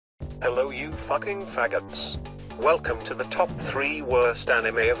Hello you fucking faggots. Welcome to the top 3 worst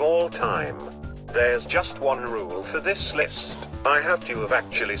anime of all time. There's just one rule for this list. I have to have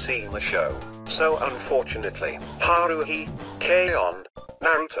actually seen the show. So unfortunately, Haruhi, K-On!,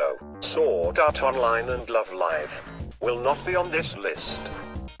 Naruto, Sword Art Online and Love Live will not be on this list.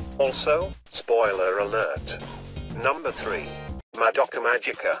 Also, spoiler alert. Number 3. Madoka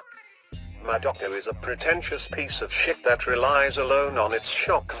Magica. Madoka is a pretentious piece of shit that relies alone on its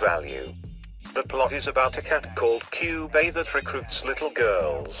shock value. The plot is about a cat called Kyubey that recruits little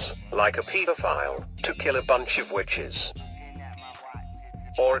girls, like a pedophile, to kill a bunch of witches.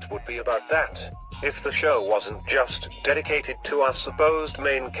 Or it would be about that, if the show wasn't just dedicated to our supposed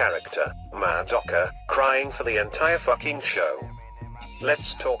main character, Madoka, crying for the entire fucking show.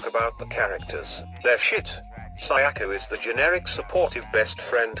 Let's talk about the characters. They're shit. Sayako is the generic supportive best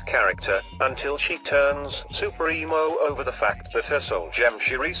friend character, until she turns super emo over the fact that her soul gem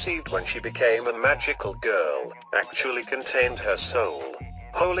she received when she became a magical girl, actually contained her soul.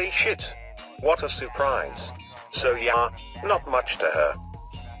 Holy shit! What a surprise. So yeah, not much to her.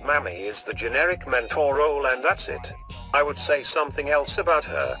 Mami is the generic mentor role and that's it. I would say something else about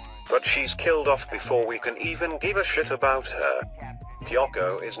her, but she's killed off before we can even give a shit about her.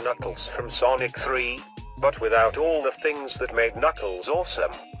 Kyoko is Knuckles from Sonic 3. But without all the things that made Knuckles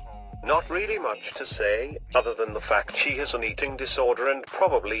awesome. Not really much to say, other than the fact she has an eating disorder and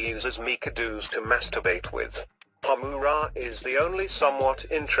probably uses Mikadoos to masturbate with. Homura is the only somewhat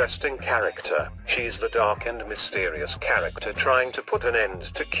interesting character. She's the dark and mysterious character trying to put an end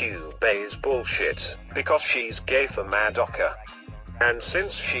to Kyubey's bullshit, because she's gay for Madoka. And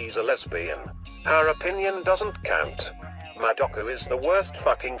since she's a lesbian, her opinion doesn't count. Madoka is the worst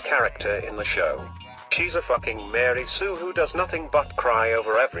fucking character in the show. She's a fucking Mary Sue who does nothing but cry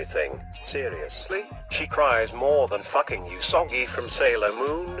over everything. Seriously? She cries more than fucking Usagi from Sailor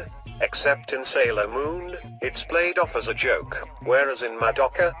Moon? Except in Sailor Moon, it's played off as a joke, whereas in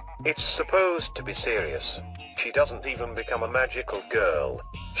Madoka, it's supposed to be serious. She doesn't even become a magical girl.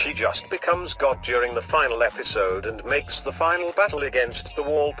 She just becomes God during the final episode and makes the final battle against the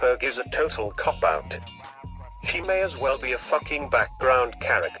Walpurg is a total cop-out. She may as well be a fucking background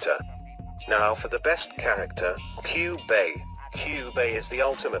character. Now for the best character, Kyubey. Kyubey is the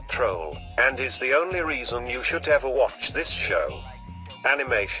ultimate troll, and is the only reason you should ever watch this show.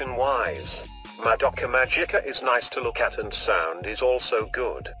 Animation-wise, Madoka Magica is nice to look at and sound is also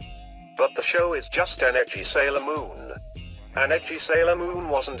good. But the show is just an edgy Sailor Moon. An edgy Sailor Moon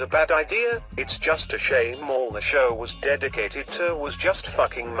wasn't a bad idea, it's just a shame all the show was dedicated to was just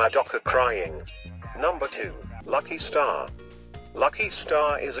fucking Madoka crying. Number 2, Lucky Star. Lucky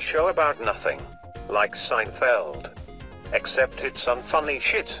Star is a show about nothing. Like Seinfeld. Except it's unfunny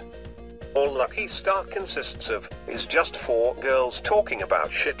shit. All Lucky Star consists of, is just 4 girls talking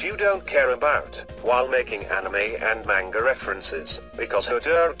about shit you don't care about, while making anime and manga references, because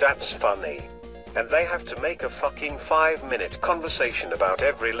that's funny. And they have to make a fucking 5-minute conversation about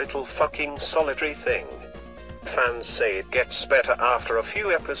every little fucking solitary thing. Fans say it gets better after a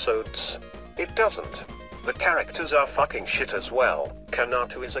few episodes. It doesn't. The characters are fucking shit as well.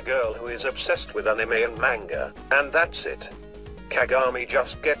 Kanatu is a girl who is obsessed with anime and manga, and that's it. Kagami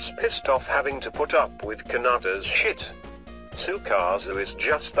just gets pissed off having to put up with Kanata's shit. Tsukazu is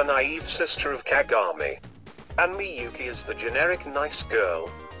just the naive sister of Kagami. And Miyuki is the generic nice girl,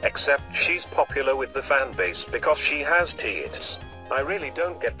 except she's popular with the fanbase because she has tits. I really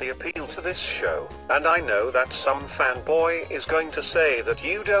don't get the appeal to this show, and I know that some fanboy is going to say that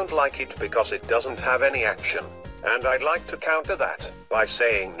you don't like it because it doesn't have any action. And I'd like to counter that, by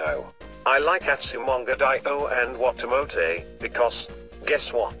saying no. I like Atsumanga Dio and Watamote, because,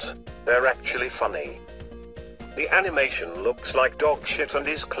 guess what? They're actually funny. The animation looks like dog shit and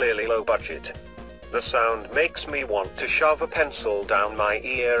is clearly low budget. The sound makes me want to shove a pencil down my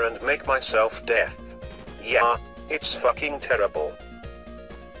ear and make myself deaf. Yeah. It's fucking terrible.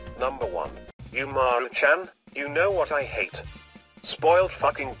 Number 1. Umaru-chan, you know what I hate. Spoiled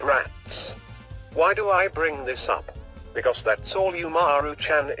fucking brats. Why do I bring this up? Because that's all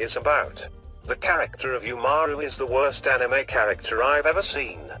Umaru-chan is about. The character of Umaru is the worst anime character I've ever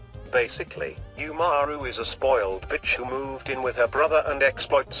seen. Basically, Umaru is a spoiled bitch who moved in with her brother and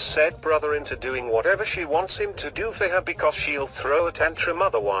exploits said brother into doing whatever she wants him to do for her because she'll throw a tantrum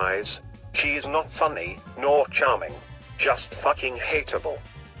otherwise. She is not funny, nor charming. Just fucking hateable.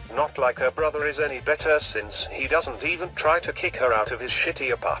 Not like her brother is any better since he doesn't even try to kick her out of his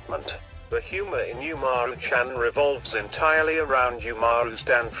shitty apartment. The humor in Umaru-chan revolves entirely around Umaru's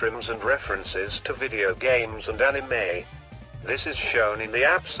tantrums and references to video games and anime. This is shown in the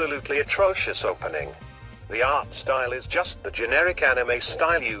absolutely atrocious opening. The art style is just the generic anime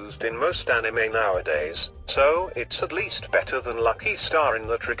style used in most anime nowadays, so it's at least better than Lucky Star in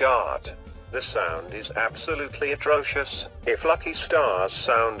that regard. The sound is absolutely atrocious. If Lucky Star's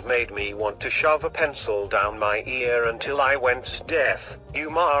sound made me want to shove a pencil down my ear until I went deaf,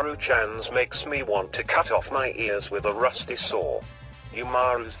 Umaru-chan's makes me want to cut off my ears with a rusty saw.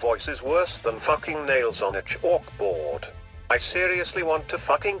 Umaru's voice is worse than fucking nails on a chalkboard. I seriously want to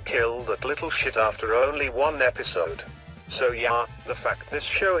fucking kill that little shit after only one episode. So yeah, the fact this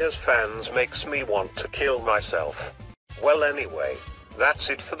show has fans makes me want to kill myself. Well anyway, that's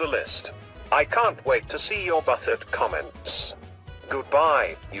it for the list. I can't wait to see your butthurt comments.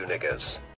 Goodbye, you niggers.